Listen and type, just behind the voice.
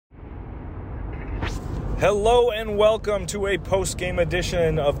Hello and welcome to a post-game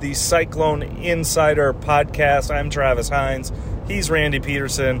edition of the Cyclone Insider Podcast. I'm Travis Hines. He's Randy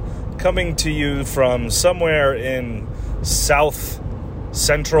Peterson, coming to you from somewhere in southeastern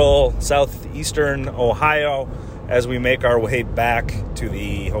Ohio as we make our way back to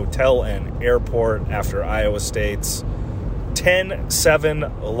the hotel and airport after Iowa State's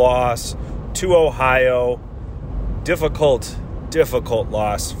 10-7 loss to Ohio. Difficult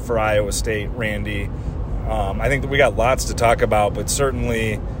loss for Iowa State, Randy. I think that we got lots to talk about, but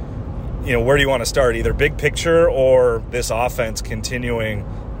certainly, where do you want to start? Either big picture or this offense continuing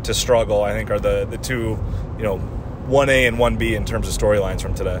to struggle, I think are the two, 1A and 1B in terms of storylines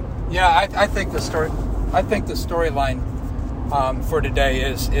from today. Yeah, I think the storyline for today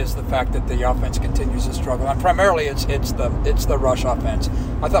is the fact that the offense continues to struggle, and primarily it's the rush offense.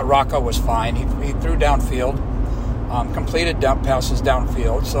 I thought Rocco was fine. He threw downfield, completed passes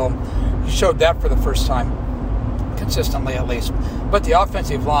downfield, so he showed that for the first time, consistently at least. But the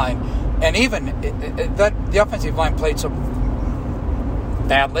offensive line, and even the offensive line played so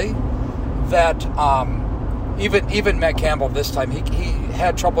badly that even Matt Campbell this time he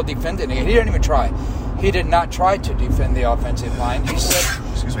had trouble defending it. He didn't even try. He did not try to defend the offensive line. He said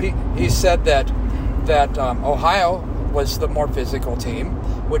he said that Ohio was the more physical team,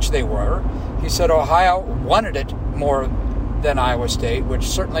 which they were. He said Ohio wanted it more than Iowa State, which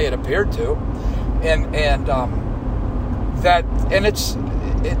certainly it appeared to, and it's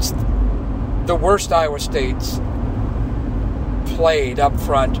the worst Iowa State's played up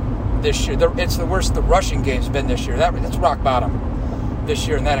front this year. It's the worst the rushing game's been this year. That's rock bottom this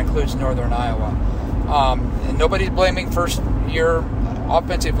year, and that includes Northern Iowa. And nobody's blaming first-year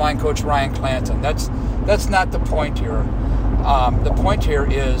offensive line coach Ryan Clanton. That's not the point here. The point here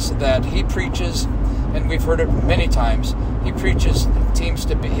is that he preaches, and we've heard it many times, he preaches teams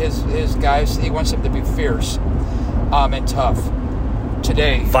to be his guys. He wants them to be fierce and tough.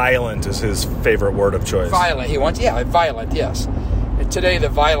 Today, violent is his favorite word of choice. Violent. Violent. Yes. And today, the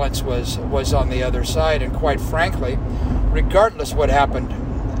violence was on the other side, and quite frankly, regardless what happened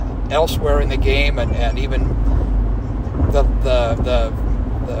elsewhere in the game, and even the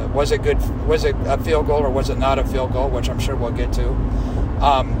was it a field goal or was it not a field goal, which I'm sure we'll get to.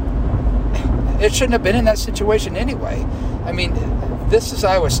 It shouldn't have been in that situation anyway. I mean, this is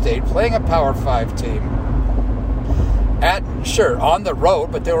Iowa State playing a Power 5 team on the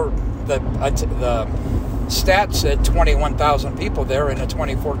road, but there were the stats said 21,000 people there in a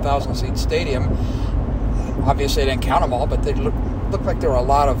 24,000 seat stadium. Obviously, they didn't count them all, but they looked like there were a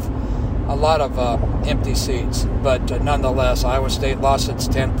lot of empty seats. But nonetheless, Iowa State lost its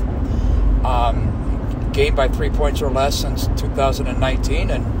 10th game by 3 points or less since 2019,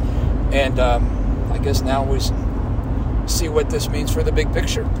 and I guess now we see what this means for the big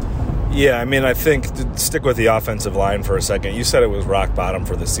picture. Yeah, I mean, I think to stick with the offensive line for a second, you said it was rock bottom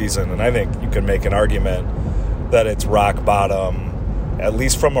for the season, and I think you could make an argument that it's rock bottom, at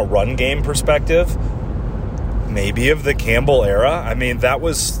least from a run game perspective, maybe of the Campbell era. I mean, that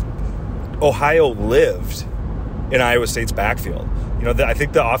was Ohio lived in Iowa State's backfield. I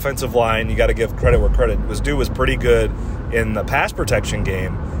think the offensive line, you got to give credit where credit was due, was pretty good in the pass protection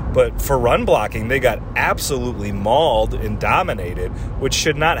game. But for run blocking, they got absolutely mauled and dominated, which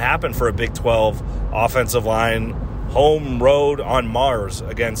should not happen for a Big 12 offensive line, home road on Mars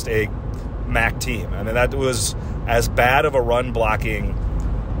against a MAC team. I mean, that was as bad of a run blocking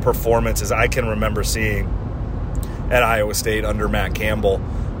performance as I can remember seeing at Iowa State under Matt Campbell.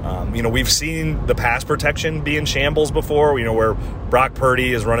 We've seen the pass protection be in shambles before, where Brock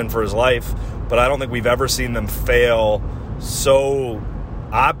Purdy is running for his life, but I don't think we've ever seen them fail so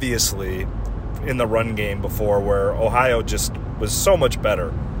obviously in the run game before, where Ohio just was so much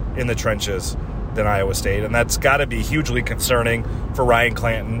better in the trenches than Iowa State, and that's got to be hugely concerning for Ryan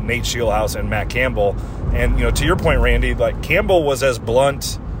Clanton, Nate Scheelhaus, and Matt Campbell. And, to your point, Randy, like Campbell was as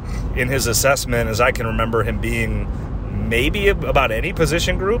blunt in his assessment as I can remember him being maybe about any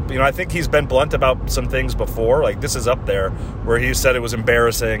position group. I think he's been blunt about some things before. Like this is up there where he said it was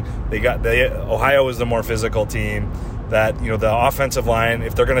embarrassing. Ohio is the more physical team. That the offensive line,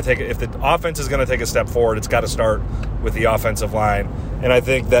 if the offense is going to take a step forward, it's got to start with the offensive line. And I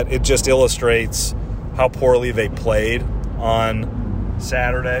think that it just illustrates how poorly they played on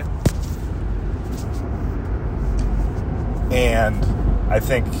Saturday. And I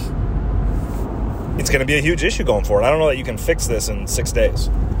think it's going to be a huge issue going forward. I don't know that you can fix this in 6 days.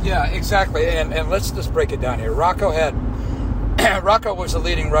 Yeah, exactly. And let's just break it down here. Rocco was the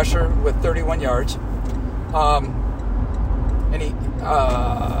leading rusher with 31 yards.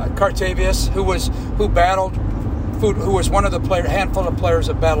 Cartavius, who was one of the handful of players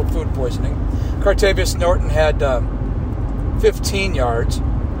that battled food poisoning, Cartavius Norton had 15 yards.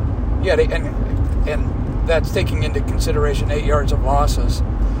 Yeah, and that's taking into consideration 8 yards of losses.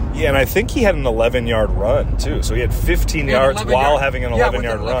 Yeah, and I think he had an 11-yard run, too. So he had 15 yards while having an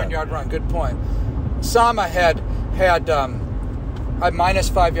 11-yard run. Yeah, 11-yard run. Good point. Sama had minus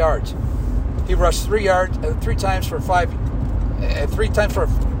 5 yards. He rushed 3 times for 5. 3 times for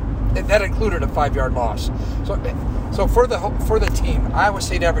that included a 5-yard loss. So for the team, Iowa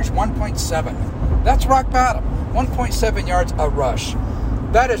State averaged 1.7. That's rock bottom. 1.7 yards a rush.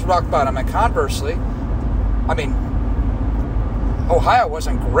 That is rock bottom. And conversely, I mean, Ohio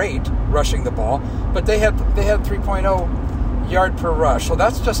wasn't great rushing the ball, but they had 3.0 yard per rush. So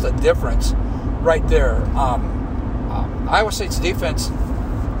that's just a difference right there. Iowa State's defense,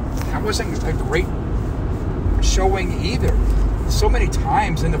 that wasn't a great showing either. So many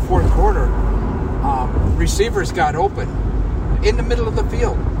times in the fourth quarter, receivers got open in the middle of the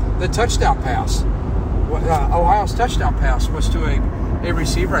field. The touchdown pass, Ohio's touchdown pass was to a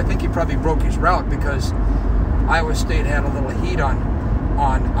receiver. I think he probably broke his route because Iowa State had a little heat on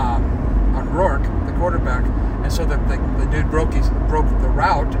Rourke, the quarterback, and so the dude broke the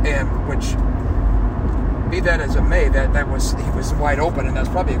route, and which, be that as it may, he was wide open, and that's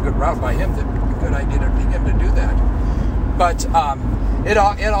probably a good route by him. A good idea to him to do that. But it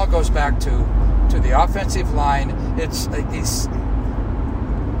all goes back to the offensive line. It's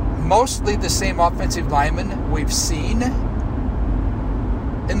mostly the same offensive linemen we've seen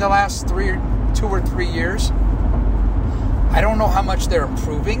in the last 2 or 3 years. I don't know how much they're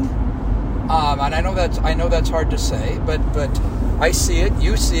improving, and I know that's hard to say, but I see it,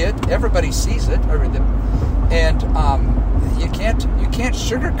 you see it, everybody sees it, and you can't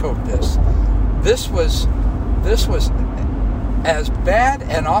sugarcoat this. This was as bad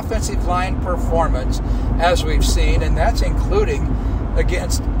an offensive line performance as we've seen, and that's including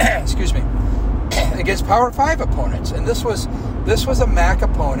against against Power 5 opponents. And this was a MAC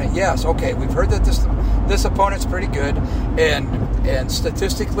opponent. Yes, okay, we've heard that this opponent's pretty good, and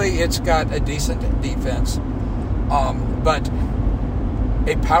statistically it's got a decent defense. But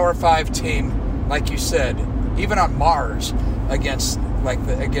a Power 5 team, like you said, even on Mars against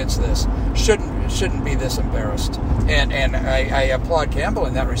this, shouldn't be this embarrassed. And I applaud Campbell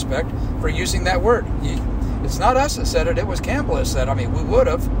in that respect for using that word. It's not us that said it; it was Campbell that said it. I mean, we would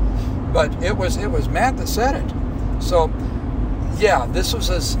have, but it was Matt that said it. So, yeah, this was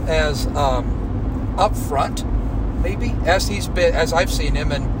as upfront, maybe, as I've seen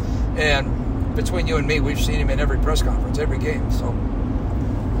him, and between you and me, we've seen him in every press conference, every game. So.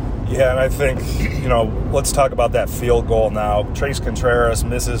 Yeah, and I think, let's talk about that field goal now. Trace Contreras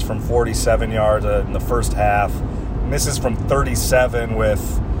misses from 47 yards in the first half, misses from 37 with,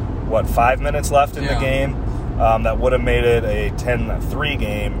 5 minutes left in the game? That would have made it a 10-3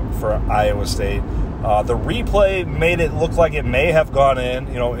 game for Iowa State. The replay made it look like it may have gone in,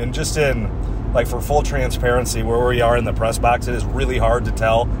 and just for full transparency, where we are in the press box, it is really hard to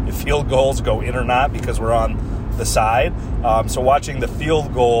tell if field goals go in or not because we're on the side. So watching the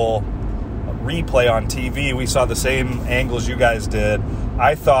field goal replay on TV, we saw the same angles you guys did.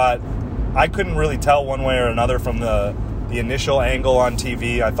 I thought I couldn't really tell one way or another from the initial angle on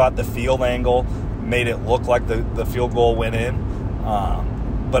TV. I thought the field angle made it look like the field goal went in,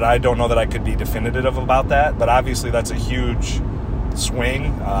 but I don't know that I could be definitive about that. But obviously that's a huge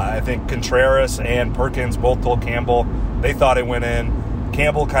swing. I think Contreras and Perkins both told Campbell they thought it went in.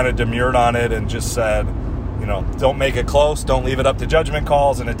 Campbell kind of demurred on it and just said, don't make it close, don't leave it up to judgment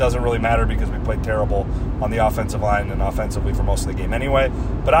calls, and it doesn't really matter because we played terrible on the offensive line and offensively for most of the game anyway.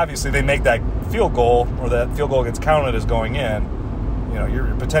 But obviously they make that field goal, or that field goal gets counted as going in,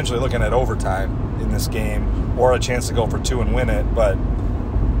 you're potentially looking at overtime in this game or a chance to go for 2 and win it. But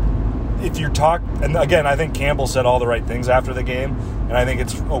if you talk, and again, I think Campbell said all the right things after the game, and I think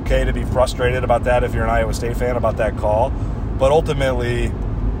it's okay to be frustrated about that if you're an Iowa State fan about that call. But ultimately,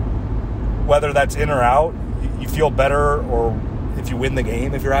 whether that's in or out, you feel better, or if you win the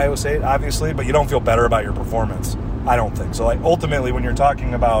game, if you're Iowa State, obviously, but you don't feel better about your performance. I don't think so. Ultimately, when you're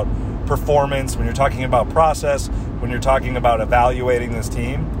talking about performance, when you're talking about process, when you're talking about evaluating this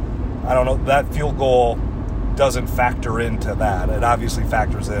team, I don't know, that field goal doesn't factor into that. It obviously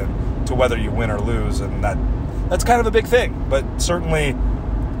factors in to whether you win or lose, and that's kind of a big thing. But certainly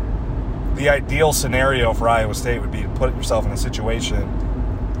the ideal scenario for Iowa State would be to put yourself in a situation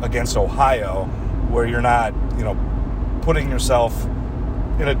against Ohio where you're not, putting yourself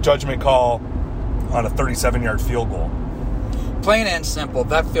in a judgment call on a 37-yard field goal. Plain and simple,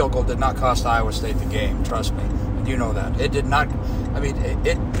 that field goal did not cost Iowa State the game, trust me. And you know that. It did not.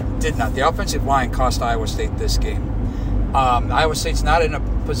 It did not. The offensive line cost Iowa State this game. Iowa State's not in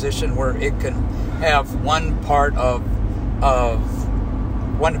position where it can have one part of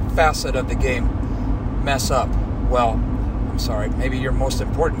one facet of the game mess up. Well, I'm sorry, maybe your most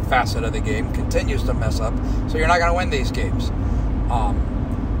important facet of the game continues to mess up, so you're not going to win these games.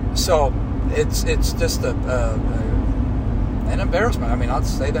 So it's just an embarrassment. I mean, I'll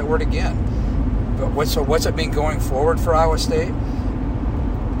say that word again. But what's it mean going forward for Iowa State?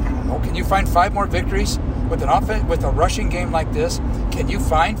 I don't know. Can you find 5 more victories with with a rushing game like this? Can you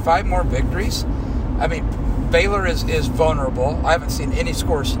find 5 more victories? I mean, Baylor is vulnerable. I haven't seen any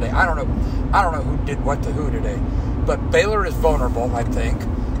scores today. I don't know who did what to who today. But Baylor is vulnerable, I think.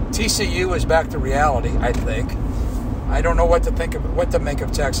 TCU is back to reality, I think. I don't know what to make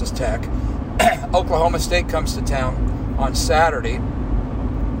of Texas Tech. Oklahoma State comes to town on Saturday,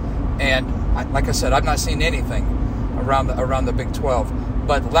 and like I said, I've not seen anything around the Big 12.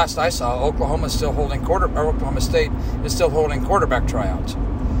 But last I saw, Oklahoma State is still holding quarterback tryouts.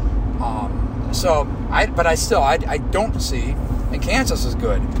 I don't see, and Kansas is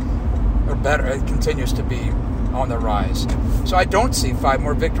good or better. It continues to be on the rise. So I don't see 5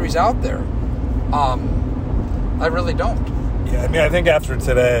 more victories out there. I really don't. Yeah, I mean, I think after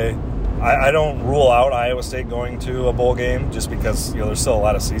today, I don't rule out Iowa State going to a bowl game just because there's still a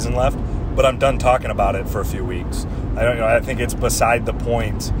lot of season left. But I'm done talking about it for a few weeks. I think it's beside the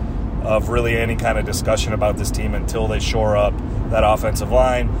point of really any kind of discussion about this team until they shore up that offensive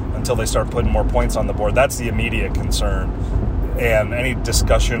line, until they start putting more points on the board. That's the immediate concern. And any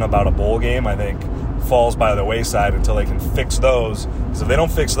discussion about a bowl game, I think, falls by the wayside until they can fix those. Because if they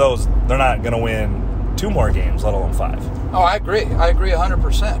don't fix those, they're not going to win 2 more games, let alone 5. Oh, I agree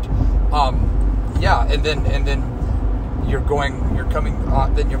 100%. And then then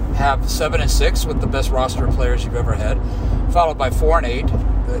you have 7-6 with the best roster of players you've ever had, followed by 4-8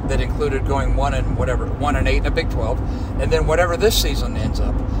 that included going 1-8 in the Big 12, and then whatever this season ends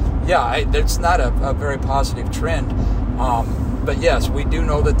up. Yeah, it's not a very positive trend. But yes, we do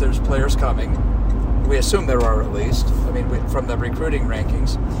know that there's players coming. We assume there are at least. I mean, from the recruiting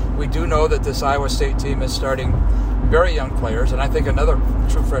rankings, we do know that this Iowa State team is starting very young players, and I think another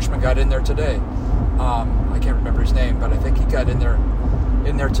true freshman got in there today. I can't remember his name, but I think he got in there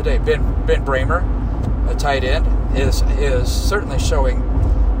today. Ben Bramer, a tight end, is certainly showing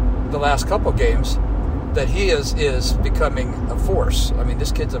the last couple games that he is becoming a force. I mean,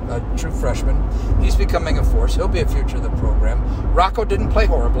 this kid's a true freshman. He's becoming a force. He'll be a future of the program. Rocco didn't play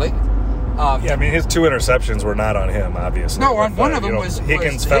horribly. I mean, his 2 interceptions were not on him, obviously. No, one of them was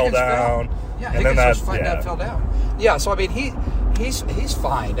Higgins fell down. Yeah, and Higgins fell down. Yeah, so I mean, he's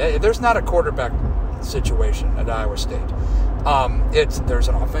fine. There's not a quarterback situation at Iowa State. There's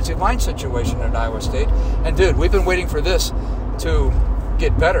an offensive line situation at Iowa State. And dude, we've been waiting for this to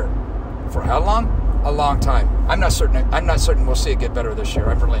get better for how long? A long time. I'm not certain we'll see it get better this year.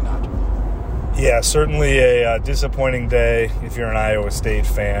 I'm really not. Yeah, certainly a disappointing day if you're an Iowa State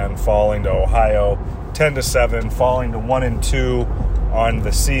fan, falling to Ohio 10-7, falling to 1-2 on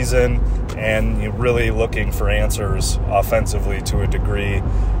the season, and you're really looking for answers offensively to a degree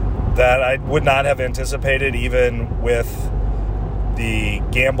that I would not have anticipated, even with the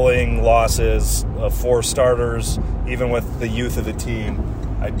gambling losses of 4 starters, even with the youth of the team.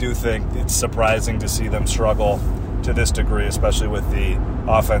 I do think it's surprising to see them struggle to this degree, especially with the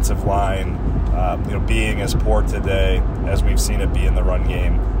offensive line being as poor today as we've seen it be in the run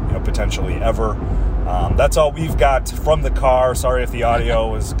game, potentially ever. That's all we've got from the car. Sorry if the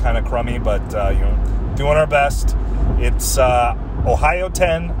audio was kind of crummy, but doing our best. It's Ohio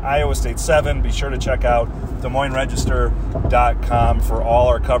 10, Iowa State 7. Be sure to check out DesMoinesRegister.com for all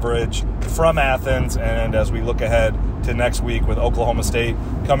our coverage from Athens, and as we look ahead to next week with Oklahoma State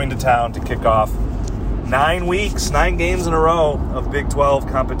coming to town to kick off 9 games in a row of Big 12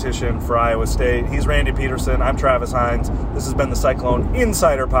 competition for Iowa State. He's Randy Peterson. I'm Travis Hines. This has been the Cyclone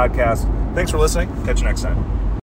Insider Podcast. Thanks for listening. Catch you next time.